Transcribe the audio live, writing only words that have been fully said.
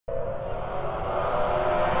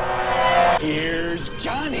Here's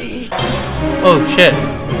Johnny. Oh shit.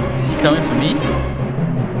 Is he coming for me?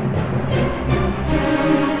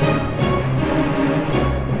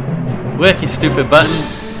 Work, you stupid button.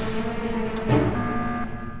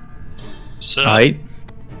 So, Right.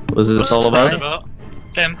 What was this all about?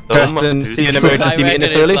 Them. Preston, see an emergency meeting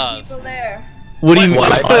this early? What do you mean?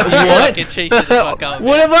 What? What?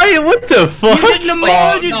 What have I? What the fuck? You did an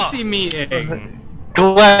emergency meeting!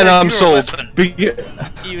 Glenn, I'm sold.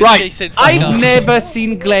 Right, I've never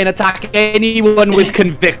seen Glenn attack anyone with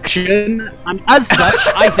conviction, and as such,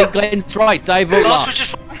 I think Glenn's right. I vote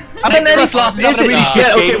last. I think Dennis last is having a really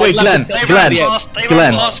shit Okay, wait, Glenn. They Glenn.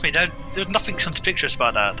 ran past me. There was nothing conspicuous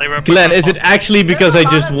about that. They were. Glenn, is it actually because I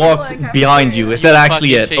just walked behind you? Is that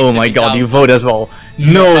actually it? Oh my god, you vote as well.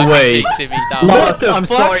 No way. What the I'm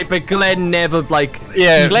sorry, but Glenn never, like...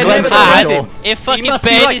 Yeah, Glenn Glenn never had If fucking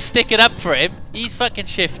Ben is sticking up for him, he's fucking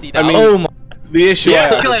shifty now. I mean, oh my. The issue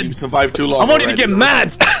is Glenn. you've survived too long. I'm wanting to get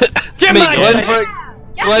mad! Get Me, mad!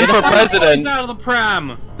 Glenn for president. Out of the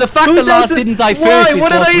pram. The fact that Lars didn't die first Why? is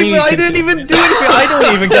What did what's I even? really I didn't even do anything. I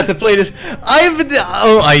don't even get to play this.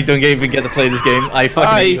 I don't even get to play this game. I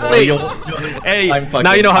fucking. Hey, I'm fucking,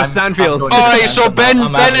 now you know how Stan feels. Alright, so Ben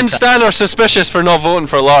and Stan are suspicious for not voting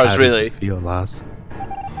for Lars, really. Feel, Lars.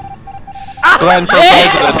 Glenn for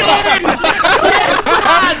president.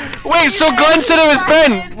 Wait, so Glenn said it was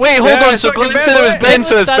Ben. Wait, hold on. So Glenn said it was Ben,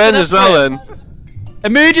 so it's Ben as well then.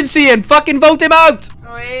 Emergency and fucking vote him out!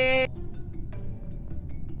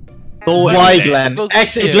 Why, Glenn?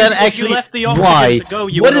 Actually, why?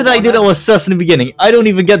 What did I do that was sus in the beginning? I don't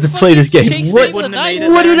even get to play this game. What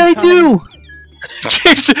did I do?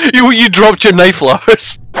 you dropped your knife,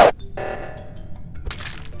 Lars.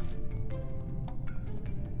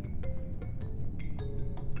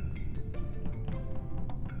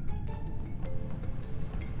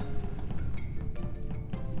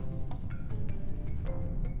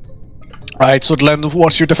 Alright, so Glenn,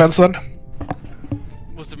 what's your defense then?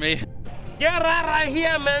 What's it me? Get out of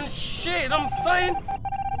here, man! Shit, I'm saying!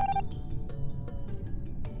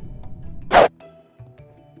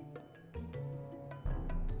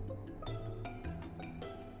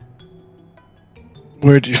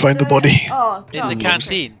 Where did you find the body? Oh, In the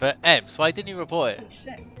canteen, but Ebbs, why didn't you report it?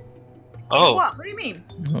 Oh. What? What do you mean?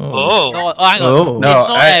 Oh. No, hang on. Oh. It's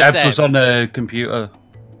not Ebbs. Ebbs was on the computer.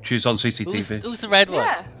 She was on CCTV. Who's the red one?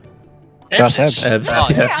 Yeah. That's Ebbs. Oh,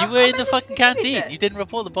 Yeah, you were in the I'm fucking canteen. You didn't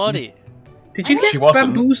report the body. Did you She get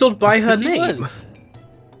wasn't. bamboozled by her She name? was.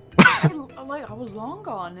 I was long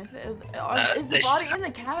gone. Is the this- body in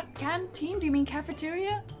the canteen? Do you mean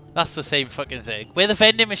cafeteria? That's the same fucking thing. Where the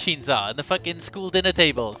vending machines are and the fucking school dinner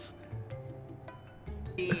tables.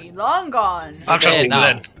 Long gone. I'm trusting now.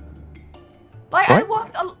 Glenn. Like I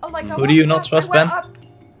walked. Who do you not trust, Ben? I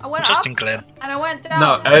I'm went trusting up Glenn. and I went down.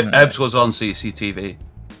 No, Ebbs was on CCTV.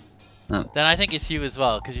 Then I think it's you as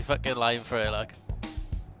well, because you fucking lying for it, like.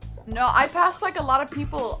 No, I passed like a lot of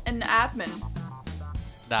people in admin,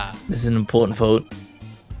 Nah. This is an important vote.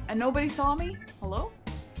 and nobody saw me. Hello?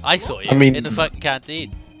 I saw you I mean- in the fucking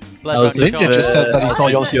canteen. I was Blood Lydia just said that he saw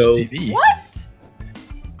you on CCTV. What?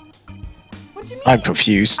 What do you mean? I'm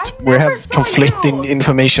confused. I We never have saw conflicting you.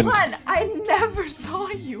 information. Glenn, I never saw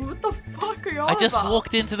you. What the fuck are you I on just about?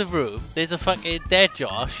 walked into the room, there's a fucking dead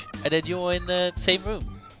Josh, and then you're in the same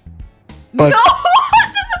room. But No,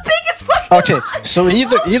 this is the biggest fucking okay, lie. so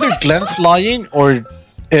either Glenn's lying or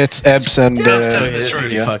it's Ebbs and You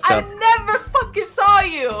fucked I up. never fucking saw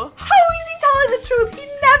you. How is he telling the truth? He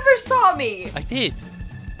never saw me. I did.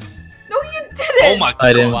 No, you didn't. Oh my I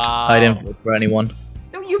god. didn't. Wow. I didn't vote for anyone.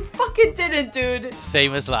 No, you fucking didn't, dude.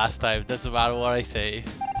 Same as last time, doesn't matter what I say.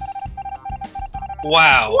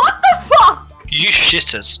 Wow. What the fuck? You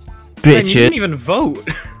shitters. Man, you Bitch. didn't even vote.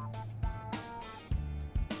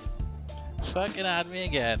 Fucking add me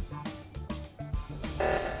again.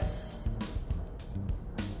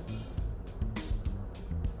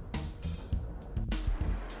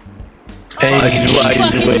 I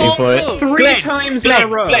was just waiting for it. Three times in a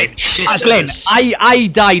row. Glenn, shitters. Glenn, I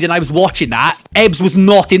died and I was watching that. Ebbs was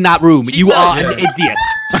not in that room. She You was. are an idiot.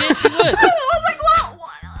 Yes, she was. I was like,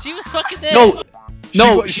 what? She was fucking there.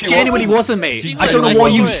 No, she she genuinely wasn't, She mate. I don't was. know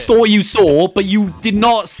what I you saw it. thought you saw, but you did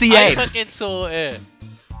not see I fucking Ebbs. saw it.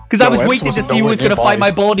 Because I No, was Ebbs waiting to wasn't see who was nowhere going to find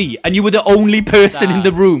nearby. my body, and you were the only person in Nah,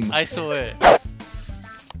 the room. I saw it.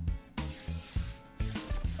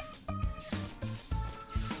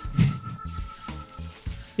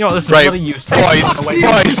 You know, this is Right, bloody useless.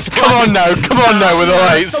 boys, come on now with the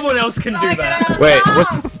lights. Someone else can do that.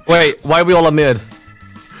 Wait, why are we all admitted?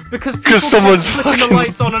 Because someone's flipping the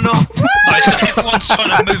lights on and off. No, it's because everyone's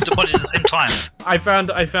trying to move the bodies at the same time. I found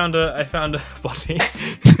a body.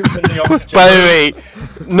 By the way,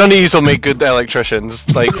 none of these will make good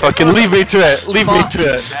electricians. Like, fucking leave me to it. Leave me to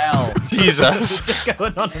it. Jesus. Just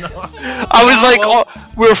going on and on. I was like, oh,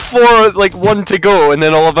 we're 4, like 1 to go, and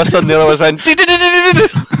then all of a sudden the other ones went.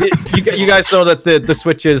 You guys know that the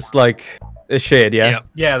switch is like a shade, yeah?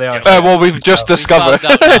 Yeah, they are. Well, we've just discovered.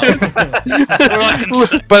 By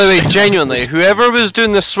the way, genuinely, whoever was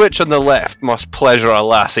doing the switch on the left must pleasure a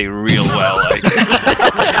lassie real well. Like.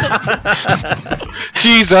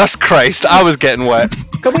 Jesus Christ, I was getting wet.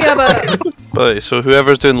 Can we have a... But so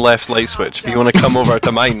whoever's doing left light switch, if you want to come over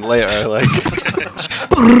to mine later, like.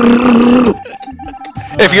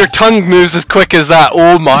 If your tongue moves as quick as that,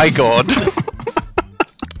 oh my god.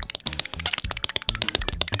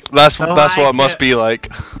 That's what it must be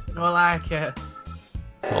like. I like it.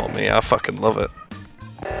 Oh man, I fucking love it.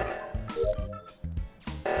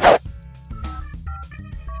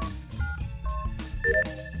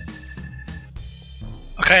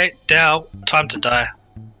 Okay, Dale, time to die.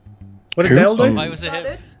 What did Dale do? Why was it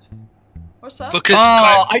him? What's up? Because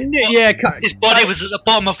I knew. Yeah, his body was at the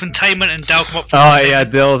bottom of containment and Dale come up from yeah,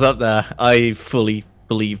 Dale's up there. I fully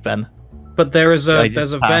believe Ben. But there's a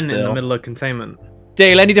vent in the middle of containment.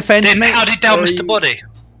 Dale, any defense? Then how did Dale miss the body?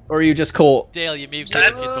 Or are you just caught? Dale, you moved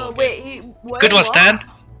if you're talking. Wait, Good one, Stan.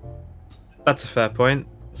 That's a fair point.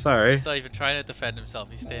 Sorry. He's not even trying to defend himself.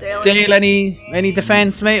 He's staying. Dale, any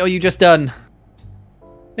defense, mate? Or are you just done?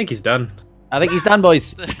 I think he's done. I think he's done,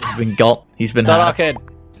 boys. He's been got. He's been had.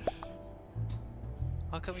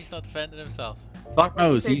 How come he's not defending himself? Fuck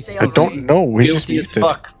knows. I don't know. He's just muted.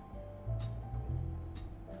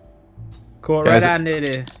 Caught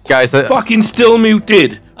red-handed. Guys, fucking still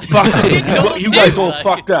muted. You guys all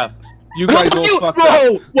fucked up. You guys all fucked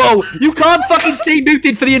up. Whoa! You can't fucking stay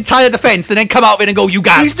muted for the entire defense and then come out of it and go, you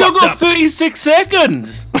guys. We still got 36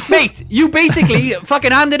 seconds. Mate, you basically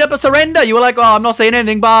fucking handed up a surrender. You were like, oh, I'm not saying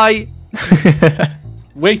anything. Bye.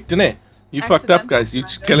 Wait, didn't it? You fucked up, guys. You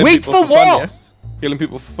just killing people for what? fun, yeah? Killing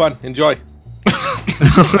people for fun. Enjoy.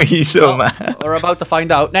 He's so mad. We're about to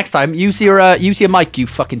find out. Next time, use your mic, you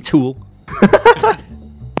fucking tool.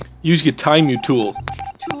 Use your time, you tool.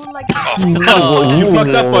 Tool like You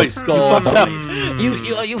fucked up, boys. You fucked up.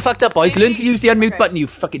 You fucked up, boys. Learn to use the unmute button, you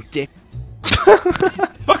fucking dick.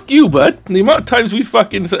 Fuck you, bud. The amount of times we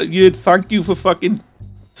fucking thank you for fucking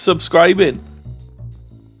subscribing.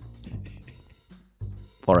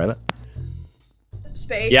 Forever.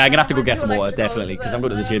 Space. Yeah, I'm gonna have to go get some water, definitely, because I'm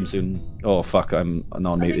going to the gym soon. Oh fuck, I'm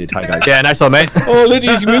non-muted. Hi guys. Yeah, nice one, mate. Oh,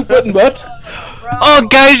 Lydia's mute button, bud. Oh,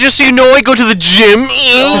 guys, just so you know, I go to the gym.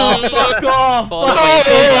 Fuck off!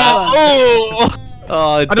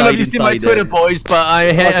 I don't know if you've seen my Twitter, boys, but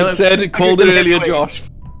I said it, called it earlier, Josh.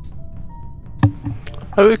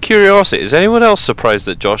 Out of curiosity, is anyone else surprised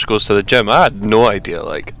that Josh goes to the gym? I had no idea,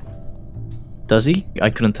 like. Does he? I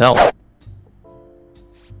couldn't tell.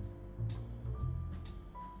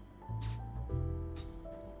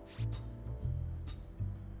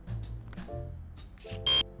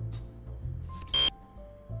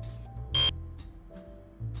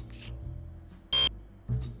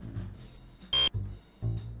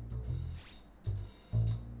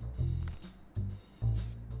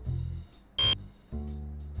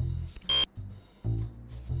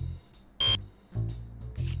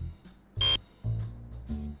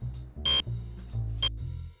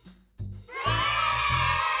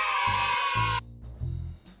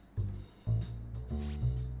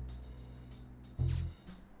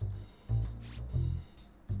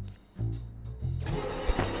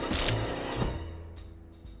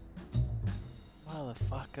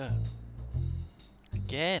 Motherfucker.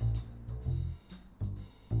 Again.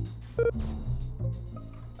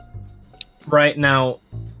 Right now,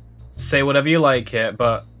 say whatever you like here,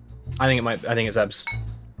 but I think it's Ebs.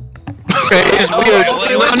 It's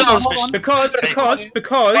weird.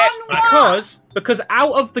 Because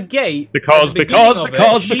out of the gate. Because.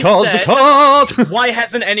 Why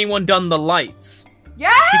hasn't anyone done the lights?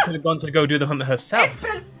 Yeah. She could have gone to go do the hunt herself. It's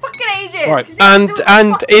been fucking ages. Right.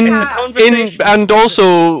 And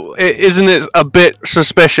also, isn't it a bit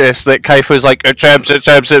suspicious that Kaifu's like it's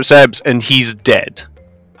Ebs, and he's dead?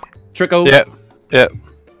 Trickle. Yep.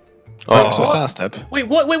 Oh, so Stan's dead. Wait,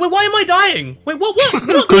 what? Wait, why am I dying? Wait, what?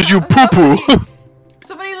 Because you poo-poo.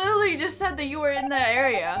 Somebody literally just said that you were in the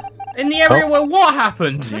area. In the area where what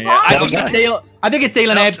happened? Yeah, I think it's Dale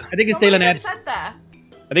and Ebs. I think it's Dale and Ebs. I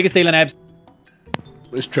think it's Dale and Ebs.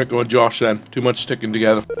 It's Trickle and Josh then. Too much sticking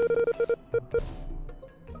together.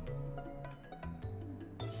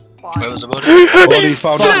 Where was the body? Body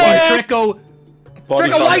found out by Trickle. body.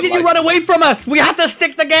 Tricker, why did you run away from us? We had to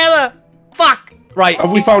stick together. Fuck. Right.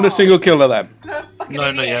 Have we found a single killer then?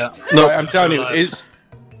 No, not yet. No, I'm telling you,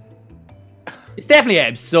 it's definitely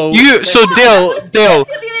Ebbs. So Dale.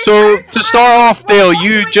 So to start off, Dale,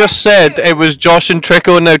 you just said it was Josh and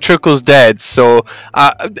Trickle, and now Trickle's dead. So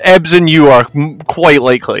Ebbs and you are quite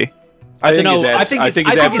likely. I don't know. I think it's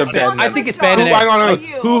Ebbs and Ben. I think it's Ben and Ebbs. Hang on.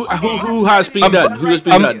 Who has been done? Who has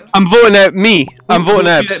been done? I'm voting at me. I'm voting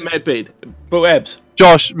Ebbs. Vote Ebbs.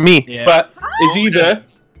 Josh, me. Yeah. But is either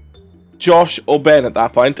Josh or Ben at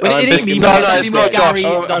that point? Well, it ain't me. It's not Gary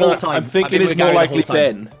the whole time. I'm thinking it's more likely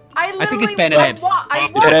Ben. I think it's Ben and Ebbs. I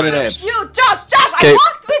walked with you, Josh. Okay. I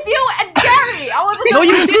walked with you and Gary. I was. No,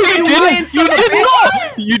 you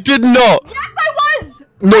didn't. You did not. Yes, I was.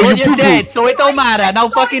 No, well, you're dead, so it don't matter. Now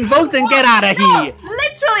fucking vote and get out of here.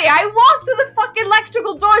 Literally, I walked through the fucking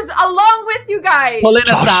electrical doors along with you guys. Pull in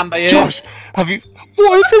a Samba, yeah. Josh, have you?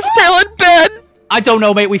 What if it's Bill and Ben? I don't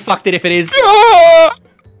know, mate. We fucked it if it is.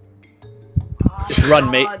 Just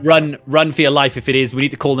run, mate. Run for your life if it is. We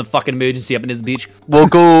need to call an fucking emergency up in this beach. We'll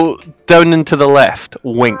go down and to the left.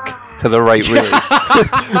 Wink. To the right, really.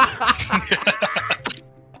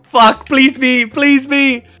 Fuck, please be. Please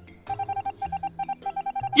be.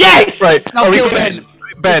 Yes! Right. Now kill Ben.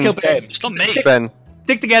 Ben. Kill Ben. Stop me. Ben.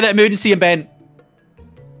 Stick together, emergency and Ben.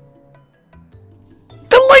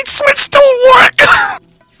 The light switch don't work!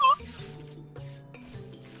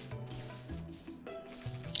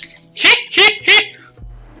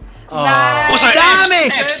 Nice. Also, Damn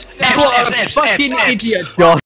it! Ebbs, What a fucking idiot, Josh.